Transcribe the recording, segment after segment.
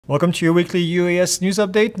Welcome to your weekly UAS news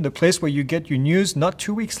update, the place where you get your news not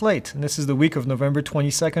 2 weeks late. And this is the week of November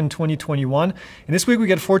 22nd, 2021. And this week we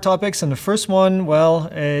get 4 topics. And the first one, well,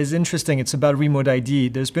 is interesting. It's about remote ID.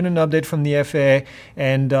 There's been an update from the FAA,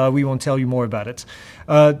 and we won't tell you more about it.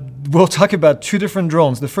 We'll talk about 2 different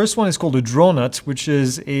drones. The first one is called a Dronut, which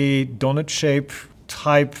is a donut-shaped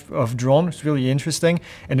type of drone. It's really interesting.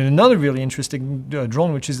 And then another really interesting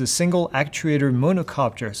drone, which is the Single Actuator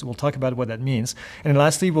Monocopter. So we'll talk about what that means. And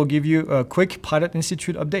lastly, we'll give you a quick Pilot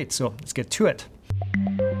Institute update. So let's get to it.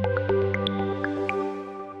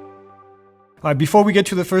 Before we get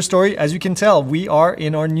to the first story, as you can tell, we are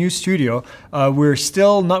in our new studio. We're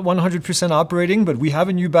still not 100% operating, but we have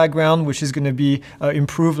a new background, which is going to be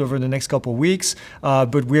improved over the next couple of weeks.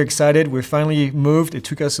 But we're excited. We're finally moved. It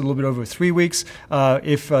took us a little bit over 3 weeks.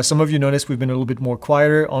 If some of you noticed, we've been a little bit more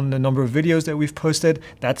quieter on the number of videos that we've posted.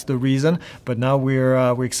 That's the reason. But now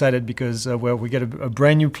we're excited because, well, we get a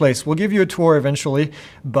brand new place. We'll give you a tour eventually.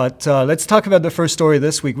 But let's talk about the first story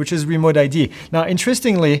this week, which is remote ID. Now,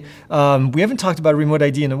 interestingly, we haven't talked about remote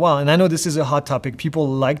ID in a while, and I know this is a hot topic.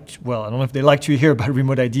 People well, I don't know if they like to hear about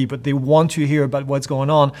remote ID, but they want to hear about what's going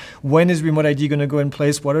on. When is remote ID going to go in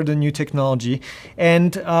place? What are the new technology?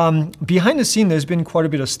 And behind the scene, there's been quite a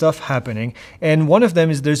bit of stuff happening. And one of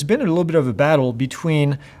them is there's been a little bit of a battle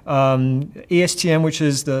between ASTM, which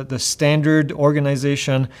is the standard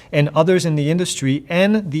organization, and others in the industry,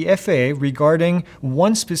 and the FAA regarding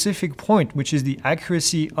one specific point, which is the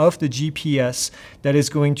accuracy of the GPS that is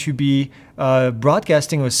going to be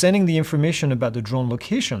broadcasting or sending the information about the drone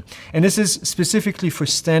location. And this is specifically for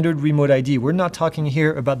standard remote ID. We're not talking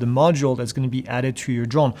here about the module that's going to be added to your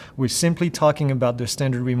drone. We're simply talking about the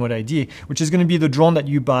standard remote ID, which is going to be the drone that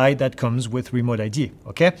you buy that comes with remote ID,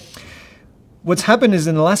 okay? What's happened is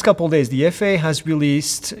in the last couple of days, the FAA has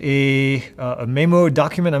released a memo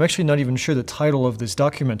document. I'm actually not even sure the title of this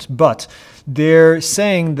document, but they're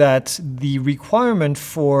saying that the requirement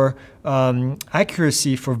for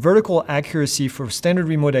accuracy, for vertical accuracy for standard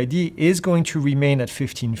remote ID is going to remain at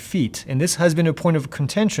 15 feet. And this has been a point of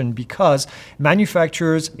contention because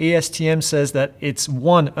manufacturers, ASTM says that it's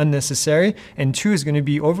 1, unnecessary, and 2, is going to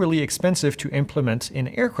be overly expensive to implement in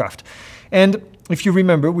aircraft. And if you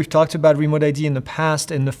remember, we've talked about remote ID in the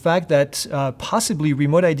past and the fact that possibly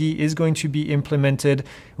remote ID is going to be implemented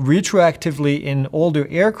retroactively in older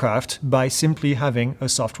aircraft by simply having a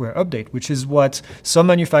software update, which is what some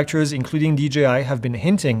manufacturers, including DJI, have been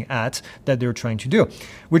hinting at that they're trying to do,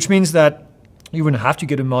 which means that you wouldn't have to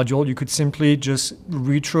get a module. You could simply just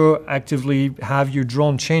retroactively have your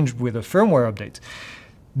drone changed with a firmware update.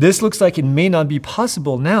 This looks like it may not be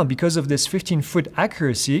possible now because of this 15-foot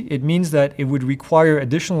accuracy. It means that it would require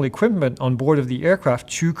additional equipment on board of the aircraft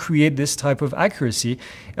to create this type of accuracy,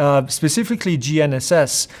 specifically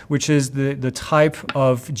GNSS, which is the type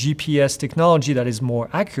of GPS technology that is more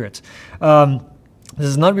accurate. This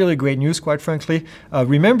is not really great news, quite frankly.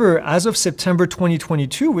 Remember, as of September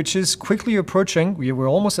 2022, which is quickly approaching, we're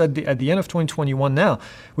almost at the end of 2021 now,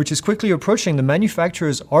 which is quickly approaching, the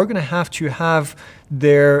manufacturers are going to have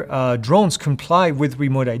their drones comply with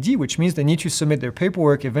remote ID, which means they need to submit their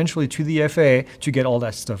paperwork eventually to the FAA to get all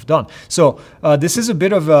that stuff done. So this is a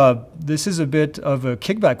bit of a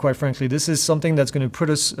kickback, quite frankly. This is something that's going to put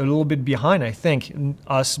us a little bit behind, I think,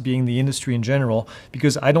 us being the industry in general,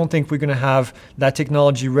 because I don't think we're going to have that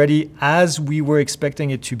technology ready as we were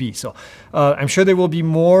expecting it to be. So I'm sure there will be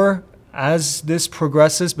more as this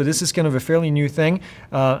progresses, but this is kind of a fairly new thing.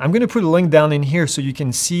 I'm going to put a link down in here so you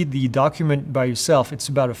can see the document by yourself. It's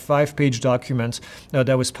about a 5-page document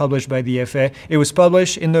that was published by the FAA. It was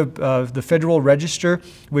published in the Federal Register,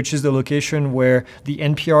 which is the location where the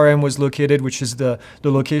NPRM was located, which is the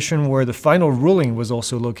location where the final ruling was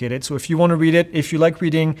also located. So if you want to read it, if you like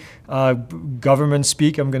reading government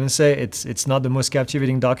speak, I'm going to say it's not the most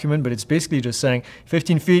captivating document, but it's basically just saying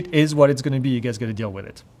 15 feet is what it's going to be. You guys got to deal with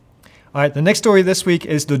it. All right, the next story this week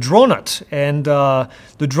is the Dronut. And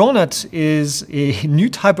the Dronut is a new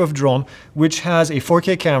type of drone which has a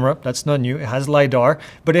 4K camera. That's not new. It has LIDAR,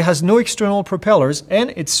 but it has no external propellers,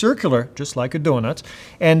 and it's circular, just like a donut.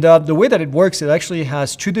 And the way that it works, it actually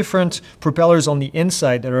has 2 different propellers on the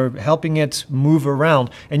inside that are helping it move around.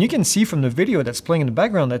 And you can see from the video that's playing in the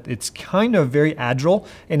background that it's kind of very agile,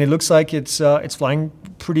 and it looks like it's flying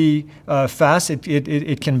pretty fast.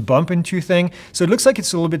 It can bump into things. So it looks like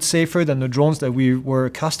it's a little bit safer safer than the drones that we were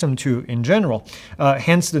accustomed to in general.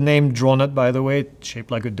 Hence the name Dronut, by the way,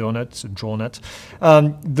 shaped like a donut, it's a Dronut.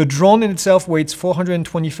 The drone in itself weighs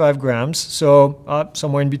 425 grams, so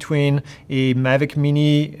somewhere in between a Mavic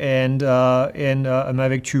Mini and a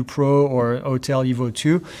Mavic 2 Pro or Hotel Evo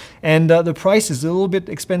 2. And the price is a little bit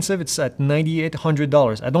expensive. It's at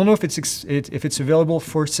 $9,800. I don't know if it's available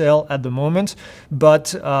for sale at the moment,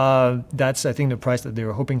 but that's, I think, the price that they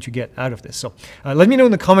were hoping to get out of this. So let me know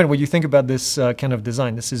in the comment what you think about this kind of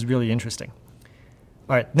design. This is really interesting.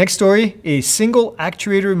 All right, next story, a single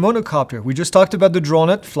actuator monocopter. We just talked about the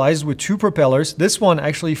Dronut, flies with 2 propellers. This one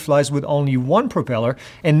actually flies with only 1 propeller.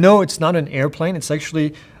 And no, it's not an airplane. It's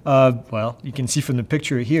actually, well, you can see from the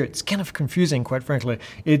picture here, it's kind of confusing, quite frankly.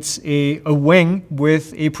 It's a wing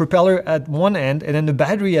with a propeller at one end and then the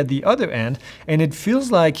battery at the other end. And it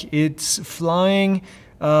feels like it's flying,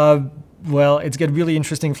 well, it's got really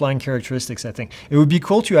interesting flying characteristics, I think. It would be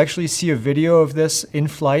cool to actually see a video of this in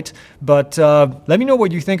flight, but let me know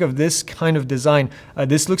what you think of this kind of design.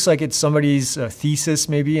 This looks like it's somebody's thesis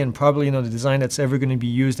maybe, and probably the design that's ever going to be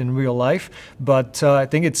used in real life, but I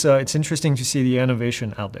think it's interesting to see the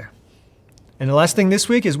innovation out there. And the last thing this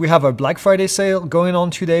week is we have our Black Friday sale going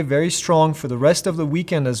on today, very strong for the rest of the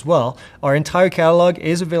weekend as well. Our entire catalog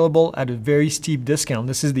is available at a very steep discount.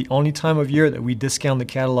 This is the only time of year that we discount the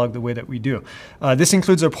catalog the way that we do. This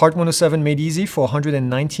includes our Part 107 Made Easy for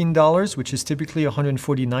 $119, which is typically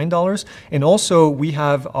 $149. And also we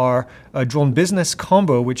have our Drone Business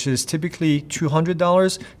Combo, which is typically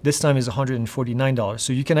 $200. This time is $149.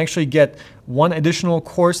 So you can actually get one additional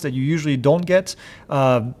course that you usually don't get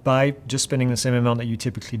by just spending the same amount that you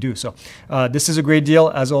typically do. So this is a great deal.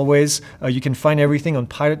 As always, you can find everything on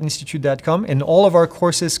pilotinstitute.com, and all of our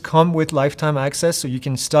courses come with lifetime access, so you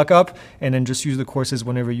can stock up and then just use the courses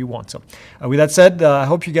whenever you want. So with that said, I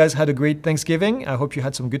hope you guys had a great Thanksgiving. I hope you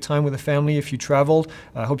had some good time with the family if you traveled.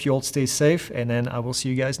 I hope you all stay safe, and then I will see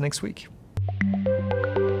you guys next week.